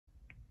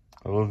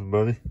Hello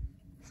everybody,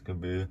 it's gonna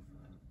be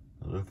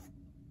another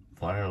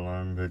fire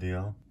alarm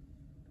video.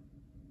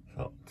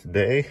 So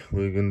today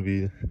we're gonna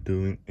be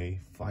doing a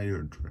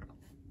fire drill.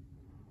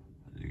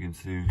 As you can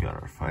see, we've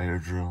got our fire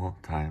drill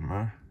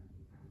timer.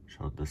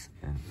 Showed this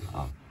in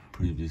a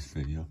previous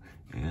video,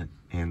 and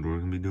we're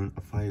gonna be doing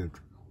a fire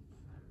drill.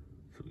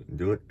 So we can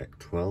do it at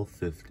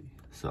 12:50.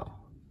 So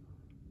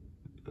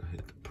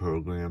hit the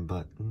program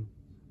button.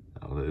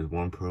 Now there's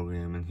one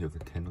program in here for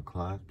 10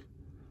 o'clock,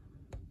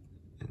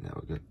 and now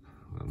we're gonna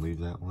leave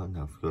that one.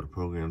 Now if we go to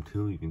program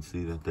 2, you can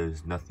see that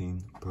there's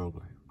nothing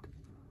programmed.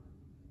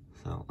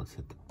 So let's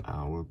hit the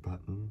hour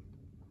button.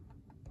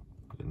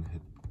 We're gonna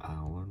hit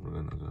hour. We're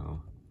gonna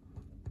go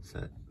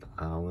set the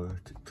hour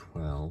to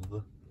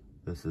 12.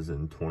 This is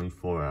in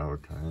 24-hour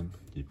time,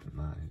 keep in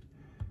mind.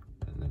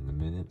 And then the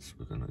minutes,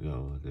 we're gonna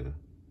go to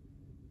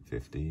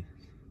 50.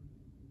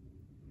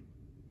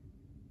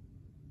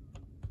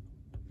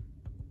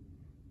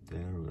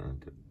 There, we're gonna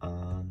do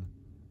on,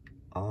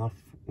 off,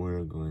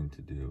 we're going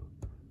to do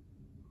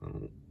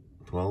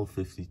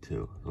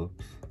 12:52.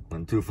 Oops,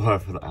 went too far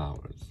for the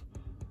hours.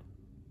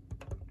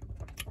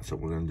 So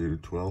we're gonna do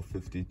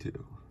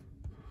 12:52.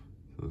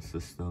 So the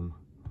system,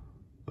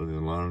 or the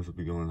alarms will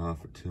be going off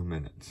for 2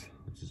 minutes,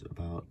 which is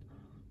about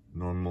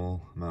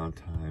normal amount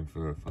of time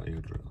for a fire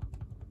drill.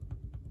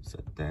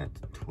 Set that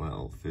to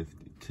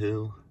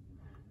 12:52.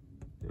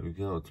 There we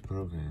go, it's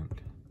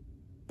programmed.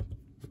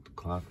 Hit the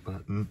clock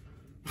button.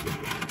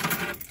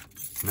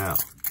 Now,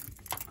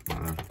 I'm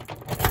gonna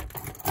hit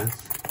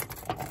this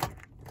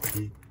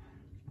key,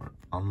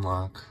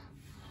 unlock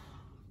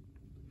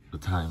the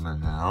timer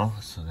now,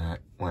 so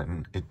that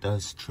when it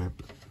does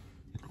trip,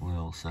 it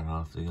will set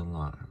off the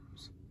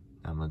alarms.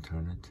 I'm gonna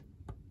turn it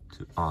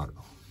to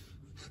auto,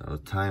 so the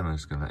timer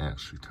is gonna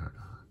actually turn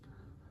on.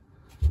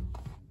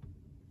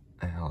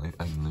 And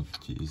I can leave the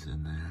keys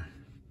in there.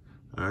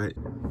 Alright,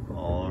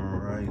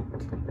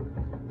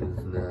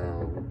 it's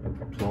now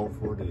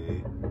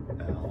 12:48,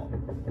 now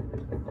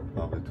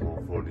probably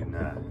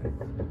 12:49,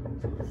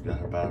 so we've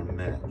got about a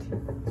minute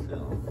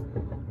till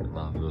the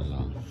alarm goes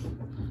off.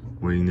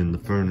 Waiting in the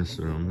furnace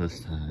room this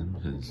time,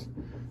 because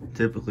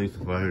typically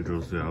for fire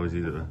drills we always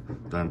either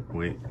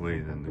wait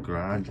in the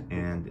garage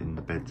and in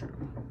the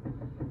bedroom.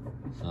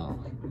 So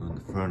we're in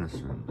the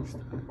furnace room this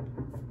time.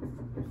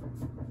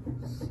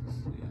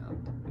 Yeah,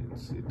 you can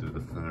see through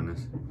the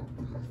furnace.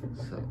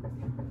 So,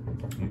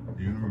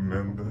 do you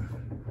remember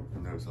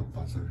when there was a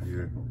buzzer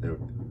here?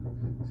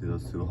 See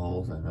those two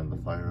holes and then the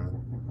fire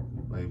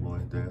label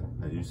right there?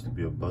 There used to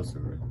be a buzzer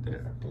right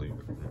there, believe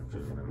it or not, if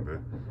you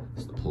remember.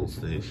 It's the pull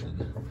station.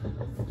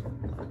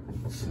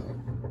 So,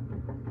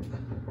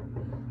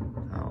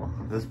 now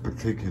this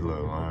particular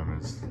alarm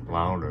is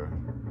louder,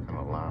 kind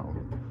of loud.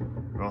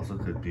 It also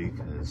could be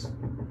because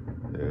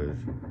there's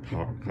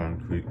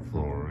concrete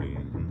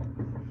flooring,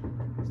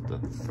 the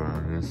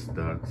furnace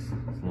ducts.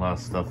 There's a lot of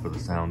stuff for the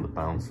sound to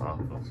bounce off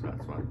of, so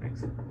that's why it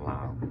makes it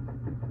loud.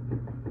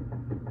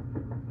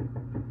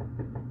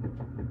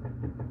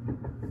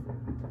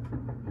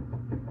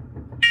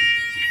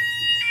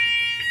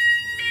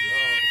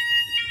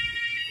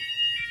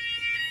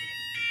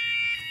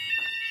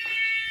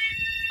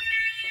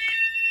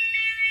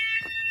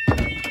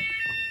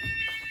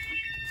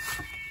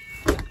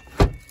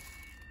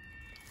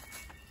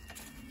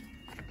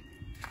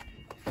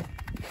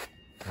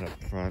 And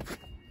up front,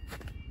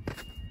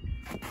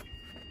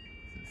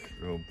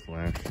 strobe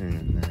flashing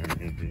in there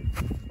maybe.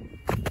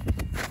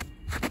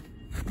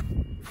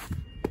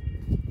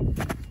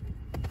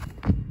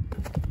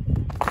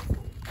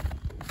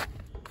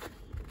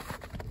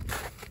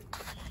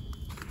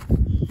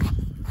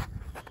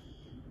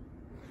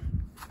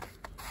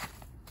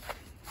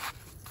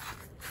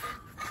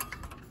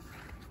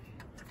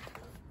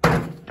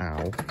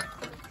 Ow.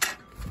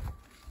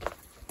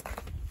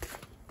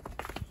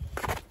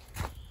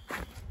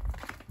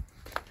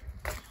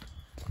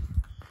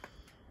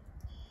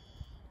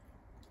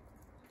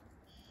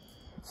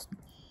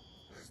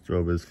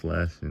 Strobe is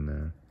flashing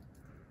there.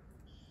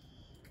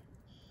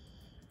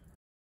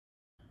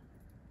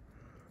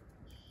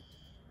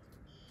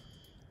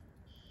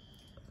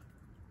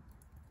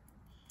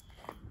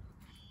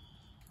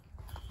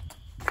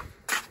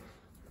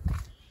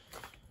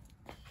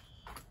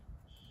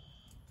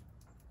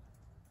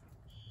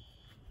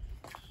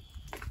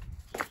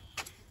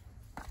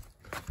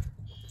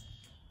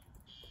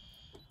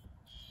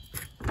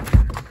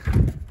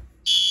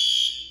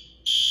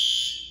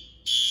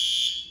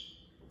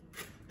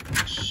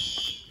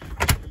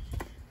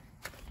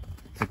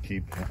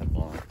 Keypad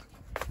lock.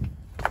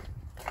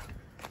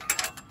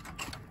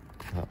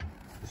 Oh,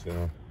 just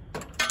gonna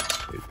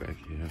wait back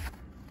here.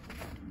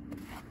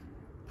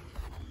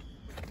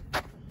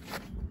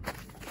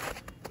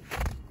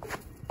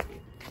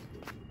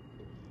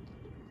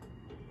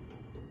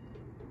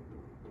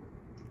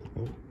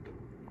 Oh,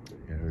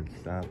 here it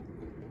stopped.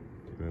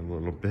 Give it a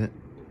little bit,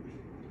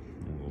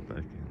 and go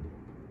back in.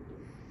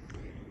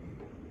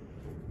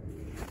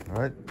 All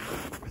right,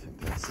 I think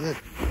that's it.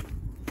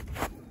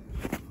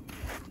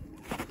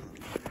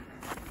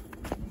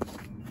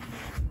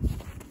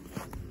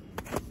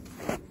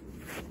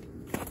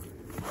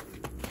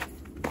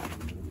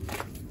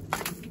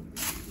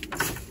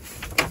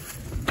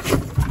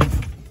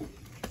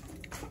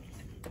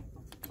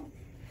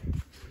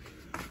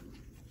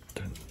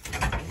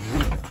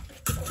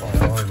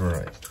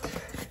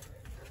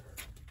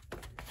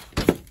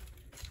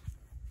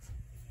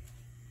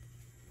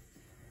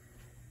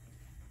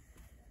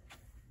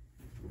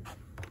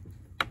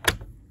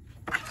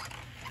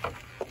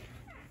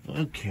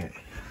 Okay,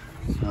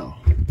 so now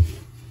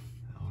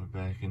we're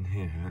back in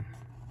here.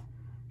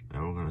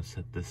 Now we're gonna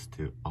set this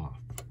to off.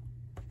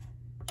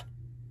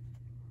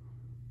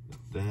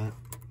 Like that,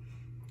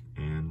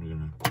 and we're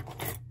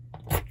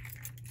gonna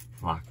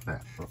lock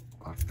that.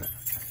 Lock that.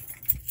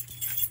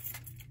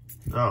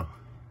 So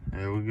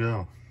there we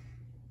go.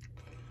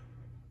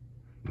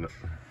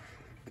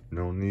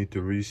 No need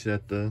to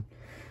reset the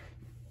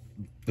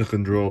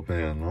control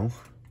panel,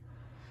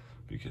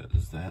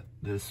 because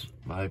this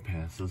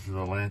bypasses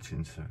the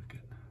latching circuit.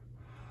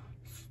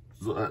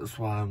 So that's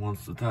why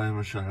once the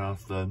timer shut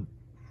off, the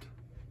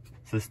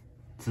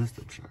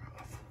system shut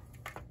off.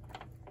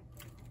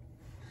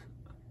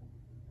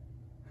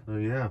 So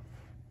yeah,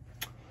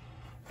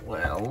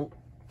 well,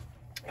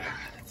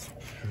 that's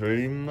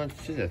pretty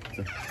much it.